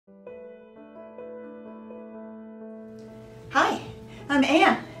Hi, I'm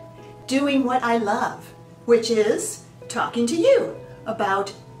Anne, doing what I love, which is talking to you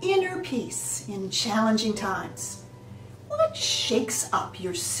about inner peace in challenging times. What shakes up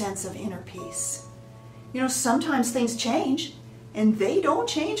your sense of inner peace? You know, sometimes things change, and they don't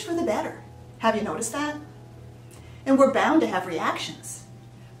change for the better. Have you noticed that? And we're bound to have reactions,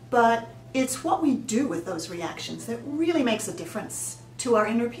 but it's what we do with those reactions that really makes a difference to our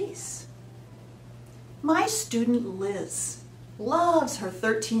inner peace. My student Liz loves her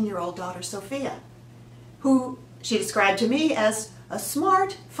 13-year-old daughter Sophia, who she described to me as a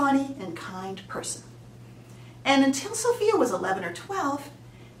smart, funny, and kind person. And until Sophia was 11 or 12,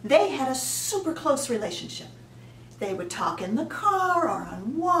 they had a super close relationship. They would talk in the car or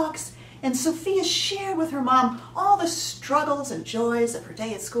on walks, and Sophia shared with her mom all the struggles and joys of her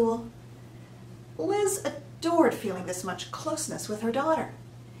day at school. Liz adored feeling this much closeness with her daughter.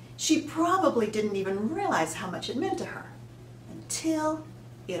 She probably didn't even realize how much it meant to her until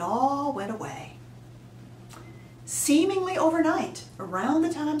it all went away. Seemingly overnight, around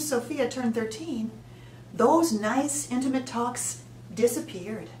the time Sophia turned 13, those nice, intimate talks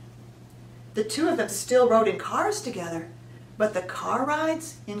disappeared. The two of them still rode in cars together, but the car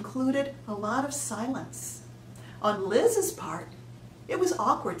rides included a lot of silence. On Liz's part, it was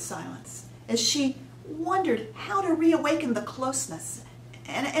awkward silence, as she wondered how to reawaken the closeness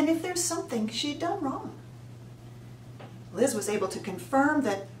and if there's something she'd done wrong. Liz was able to confirm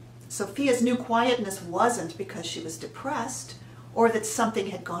that Sophia's new quietness wasn't because she was depressed or that something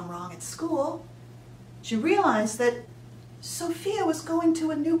had gone wrong at school. She realized that Sophia was going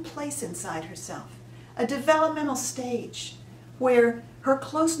to a new place inside herself, a developmental stage where her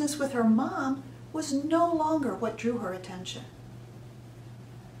closeness with her mom was no longer what drew her attention.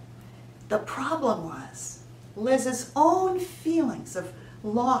 The problem was Liz's own feelings of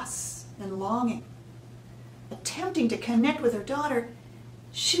loss and longing. Attempting to connect with her daughter,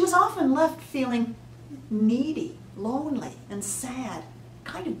 she was often left feeling needy, lonely, and sad,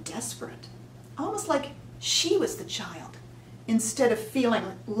 kind of desperate, almost like she was the child, instead of feeling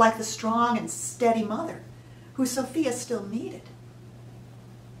like the strong and steady mother who Sophia still needed.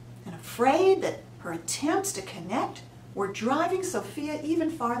 And afraid that her attempts to connect were driving Sophia even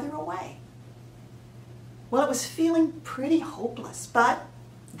farther away. Well, it was feeling pretty hopeless, but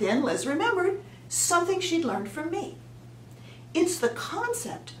then Liz remembered something she'd learned from me. It's the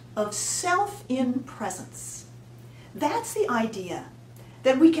concept of self in presence. That's the idea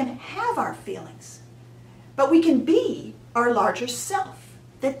that we can have our feelings, but we can be our larger self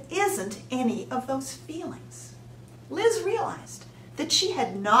that isn't any of those feelings. Liz realized that she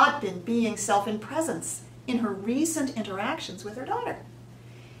had not been being self in presence in her recent interactions with her daughter.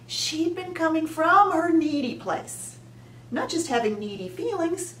 She'd been coming from her needy place, not just having needy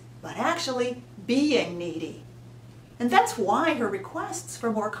feelings, but actually being needy. And that's why her requests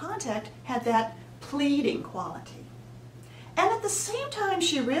for more contact had that pleading quality. And at the same time,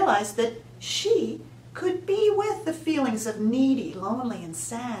 she realized that she could be with the feelings of needy, lonely, and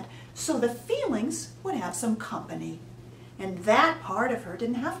sad, so the feelings would have some company. And that part of her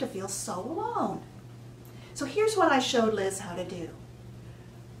didn't have to feel so alone. So here's what I showed Liz how to do.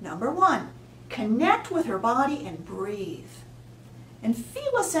 Number one, connect with her body and breathe. And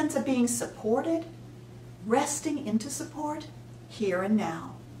feel a sense of being supported, resting into support, here and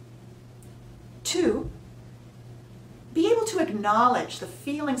now. Two, be able to acknowledge the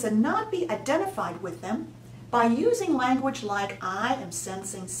feelings and not be identified with them by using language like, I am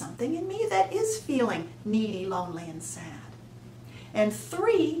sensing something in me that is feeling needy, lonely, and sad. And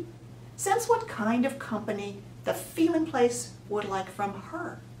three, sense what kind of company the feeling place would like from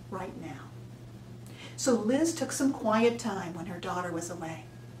her right now. So Liz took some quiet time when her daughter was away.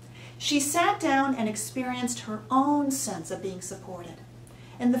 She sat down and experienced her own sense of being supported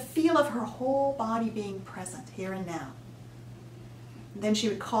and the feel of her whole body being present here and now. Then she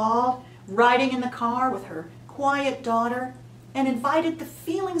recalled riding in the car with her quiet daughter and invited the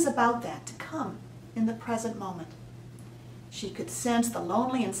feelings about that to come in the present moment. She could sense the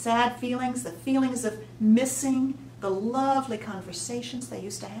lonely and sad feelings, the feelings of missing the lovely conversations they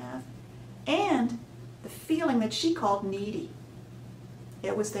used to have, and the feeling that she called needy.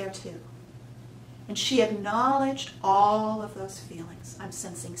 It was there too. And she acknowledged all of those feelings. I'm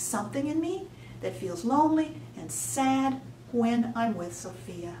sensing something in me that feels lonely and sad when I'm with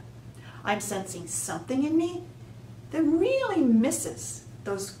Sophia. I'm sensing something in me that really misses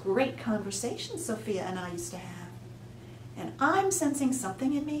those great conversations Sophia and I used to have. And I'm sensing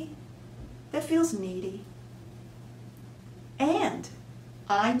something in me that feels needy. And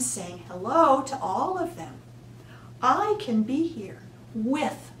I'm saying hello to all of them. I can be here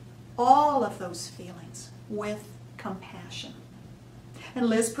with all of those feelings with compassion. And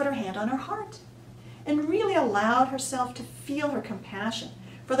Liz put her hand on her heart and really allowed herself to feel her compassion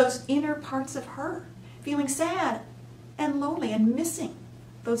for those inner parts of her, feeling sad and lonely and missing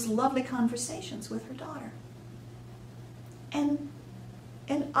those lovely conversations with her daughter. And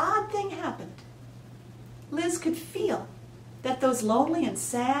an odd thing happened. Liz could feel that those lonely and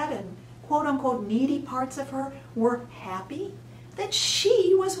sad and quote-unquote needy parts of her were happy, that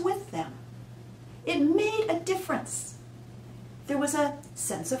she was with them. It made a difference. There was a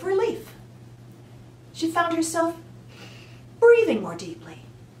sense of relief. She found herself breathing more deeply.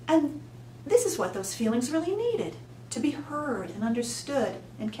 And this is what those feelings really needed, to be heard and understood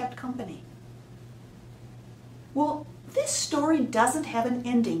and kept company. Well, this story doesn't have an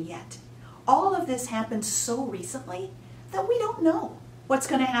ending yet. All of this happened so recently that we don't know what's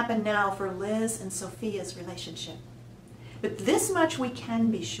going to happen now for Liz and Sophia's relationship. But this much we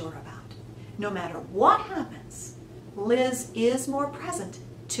can be sure about. No matter what happens, Liz is more present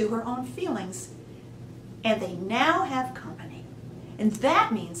to her own feelings, and they now have company. And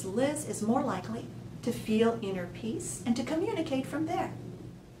that means Liz is more likely to feel inner peace and to communicate from there.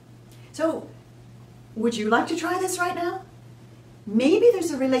 So, would you like to try this right now? Maybe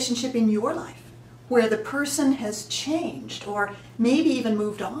there's a relationship in your life where the person has changed, or maybe even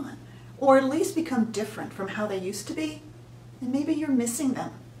moved on, or at least become different from how they used to be, and maybe you're missing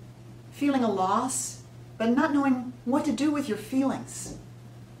them, feeling a loss, but not knowing what to do with your feelings.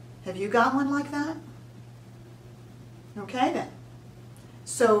 Have you got one like that? Okay then.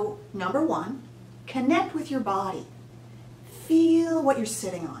 So, number one, connect with your body. Feel what you're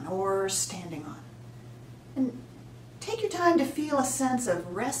sitting on or standing on. And take your time to feel a sense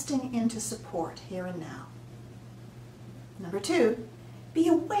of resting into support here and now. Number two, be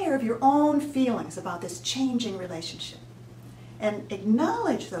aware of your own feelings about this changing relationship. And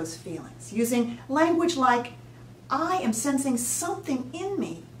acknowledge those feelings using language like, I am sensing something in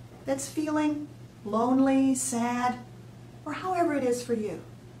me that's feeling lonely, sad, or however it is for you.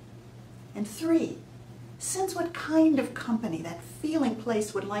 And three, sense what kind of company that feeling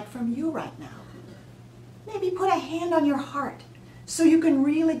place would like from you right now. Maybe put a hand on your heart so you can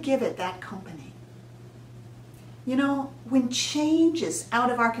really give it that company. You know, when change is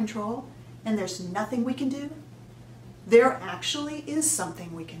out of our control and there's nothing we can do, there actually is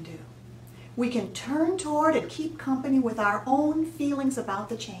something we can do. We can turn toward and keep company with our own feelings about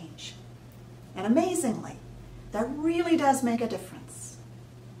the change. And amazingly, that really does make a difference.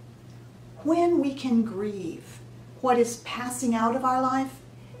 When we can grieve what is passing out of our life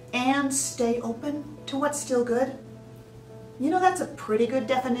and stay open to what's still good, you know, that's a pretty good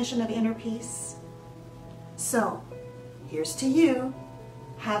definition of inner peace. So, here's to you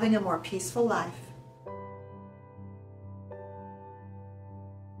having a more peaceful life.